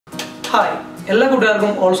Hi, എല്ലാ കൂട്ടുകാർക്കും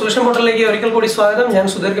all solution പോർട്ടലിലേക്ക് ഒരിക്കൽ കൂടി സ്വാഗതം. ഞാൻ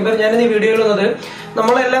സുധീർ കബീർ. ഞാൻ ഈ വീഡിയോയിൽ വന്നത്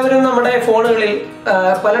നമ്മളെല്ലാവരും നമ്മുടെ ഫോണുകളിൽ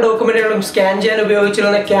പല ഡോക്യുമെന്റുകളും സ്കാൻ ചെയ്യാൻ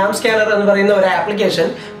ഉപയോഗിച്ചിരുന്ന ക്യാം സ്കാനർ എന്ന് പറയുന്ന ഒരു ആപ്ലിക്കേഷൻ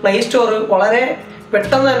പ്ലേ സ്റ്റോർ വളരെ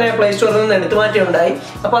പെട്ടെന്ന് തന്നെ പ്ലേ സ്റ്റോറിൽ നിന്ന് എടുത്തു മാറ്റിയുണ്ടായി.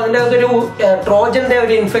 അപ്പോൾ അതിൻ്റെ അകത്തൊരു ട്രോജന്റെ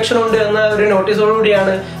ഒരു ഇൻഫെക്ഷൻ ഉണ്ട് എന്ന ഒരു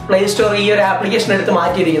നോട്ടീസോടുകൂടിയാണ് പ്ലേ സ്റ്റോർ ഈ ഒരു ആപ്ലിക്കേഷൻ എടുത്ത്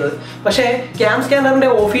മാറ്റിയിരിക്കുന്നത്. പക്ഷേ ക്യാം സ്കാനറിന്റെ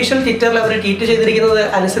ഒഫീഷ്യൽ ട്വിറ്ററിൽ അവർ ട്വീറ്റ് ചെയ്തിരിക്കുന്നത്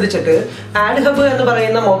അനുസരിച്ചിട്ട് ആഡ് ഹബ് എന്ന്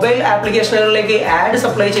പറയുന്ന മൊബൈൽ ആപ്ലിക്കേഷനുകളിലേക്ക് ആഡ്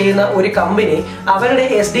സപ്ലൈ ചെയ്യുന്ന ഒരു കമ്പനി അവരുടെ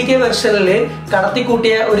SDK വെർഷനിൽ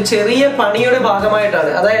കടത്തിക്കൂട്ടിയ ഒരു ചെറിയ പണിയുടെ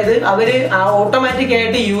ഭാഗമായിട്ടാണ്. അതായത് അവര് ഓട്ടോമാറ്റിക്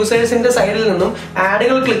ആയിട്ട് യൂസേഴ്സിന്റെ സൈഡിൽ നിന്നും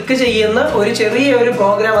ആഡുകൾ ക്ലിക്ക് ചെയ്യുന്ന ഒരു ചെറിയ ഒരു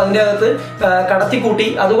പ്രോഗ്രാം അതിൻ്റെ അകത്ത് കടത്തി കൂട്ടി.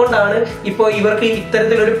 അതുകൊണ്ടാണ് ഇപ്പോൾ ഇവർക്ക്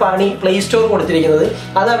ഇത്തരത്തിലൊരു പണി പ്ലേ സ്റ്റോർ കൊടുത്തിരിക്കുന്നത്.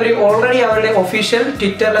 അത് അവർ ഓൾറെഡി അവരുടെ ഒഫീഷ്യൽ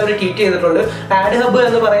ട്വിറ്ററിൽ അവർ ട്വീറ്റ് ചെയ്തിട്ടുണ്ട്. ആഡ് ഹബ്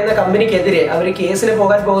എന്ന് പറയുന്ന കമ്പനിക്കെതിരെ അവർ കേസിന്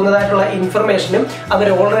പോകാൻ പോകുന്നതായിട്ടുള്ള ഇൻഫർമേഷനും അവർ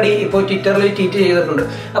ഓൾറെഡി ഇപ്പോൾ ട്വിറ്ററിൽ ട്വീറ്റ് ചെയ്തിട്ടുണ്ട്.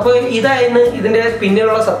 അപ്പോൾ ഇതായിരുന്നു ഇതിന്റെ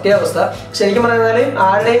പിന്നിലുള്ള സത്യാവസ്ഥ. ശരിക്കും പറഞ്ഞാൽ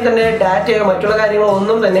ആരുടെയും തന്നെ ഡാറ്റയോ മറ്റുള്ള കാര്യങ്ങളോ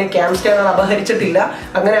ഒന്നും തന്നെ ക്യാം സ്കാനർ അപഹരിച്ചിട്ടില്ല.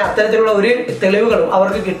 അങ്ങനെ അത്തരത്തിലുള്ള ഒരു തെളിവുകളും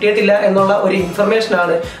അവർക്ക് കിട്ടിയിട്ടില്ല എന്നുള്ള ഒരു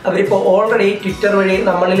ഇൻഫർമേഷനാണ് അവരിപ്പോൾ ഓൾറെഡി ട്വിറ്റർ വഴി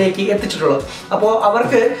നമ്മളിലേക്ക് എത്തിച്ചിട്ടുള്ളത്. അപ്പോൾ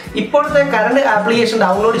അവർക്ക് ഇപ്പോഴത്തെ കറണ്ട് ആപ്ലിക്കേഷൻ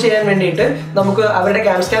ഡൗൺലോഡ് ചെയ്യാൻ വേണ്ടിയിട്ട് നമുക്ക് അവരുടെ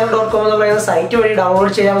camscanner.com എന്ന് പറയുന്ന സൈറ്റ് വഴി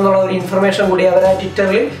ഡൗൺലോഡ് ചെയ്യാമെന്നുള്ള ഒരു ഇൻഫർമേഷൻ കൂടി അവർ ആ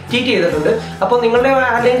ട്വിറ്ററിൽ ട്വീറ്റ് ചെയ്തിട്ടുണ്ട്. അപ്പോൾ നിങ്ങളുടെ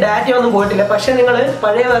ആരുടെയും ഡാറ്റ ഒന്നും പോയിട്ടില്ല. പക്ഷേ നിങ്ങൾ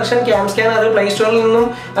പഴയ വെർഷൻ ക്യാം സ്കാനർ പ്ലേ സ്റ്റോറിൽ നിന്നും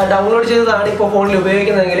ഡൗൺലോഡ് ചെയ്തതാണ് ഇപ്പോൾ ഫോണിൽ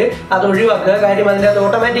ഉപയോഗിക്കുന്നതെങ്കിൽ അത് ഒഴിവാക്കുക. കാര്യം അതിൻ്റെ അകത്ത്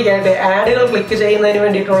ഓട്ടോമാറ്റിക് ആയിട്ട് ആഡുകൾ ക്ലിക്ക് ചെയ്യുന്നതിന്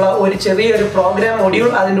വേണ്ടിയിട്ടുള്ള ഒരു ചെറിയൊരു പ്രോഗ്രാം മൊഡ്യൂൾ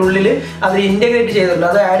അതിൻ്റെ ഉള്ളിൽ അവർ ഇന്റഗ്രേറ്റ് ചെയ്തിട്ടുണ്ട്.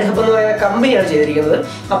 അത് ആഡ് ഹബ് എന്ന് പറയുന്ന കമ്പനിയാണ് ചെയ്തിരിക്കുന്നത്.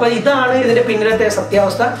 അപ്പോൾ ഇതാണ് ഇതിന്റെ പിന്നിലത്തെ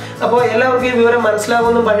സത്യാവസ്ഥ. അപ്പോൾ എല്ലാവർക്കും ഈ വിവരം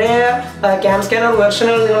മനസ്സിലാവുന്നു. പഴയ ക്യാം സ്കാനർ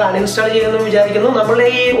വെർഷനുകൾ നിങ്ങൾ അൺഇൻസ്റ്റാൾ ചെയ്യുമെന്ന് വിചാരിക്കുന്നു. നമ്മുടെ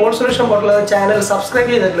ഈ all solution portal channel subscribe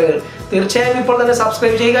ചെയ്തിട്ടുണ്ടെങ്കിൽ തീർച്ചയായും ഇപ്പോൾ തന്നെ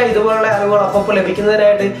സബ്സ്ക്രൈബ് ചെയ്യുക. ഇതുപോലുള്ള അറിവുകൾ അപ്പോൾ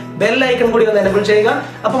ലഭിക്കുന്നതിനായിട്ട് ബെൽ ഐക്കൺ കൂടി ഒന്ന് എനേബിൾ ചെയ്യുക.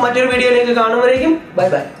 അപ്പോൾ മറ്റൊരു വീഡിയോയിലേക്ക് കാണുമ്പോഴേക്കും ബൈ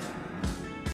ബൈ.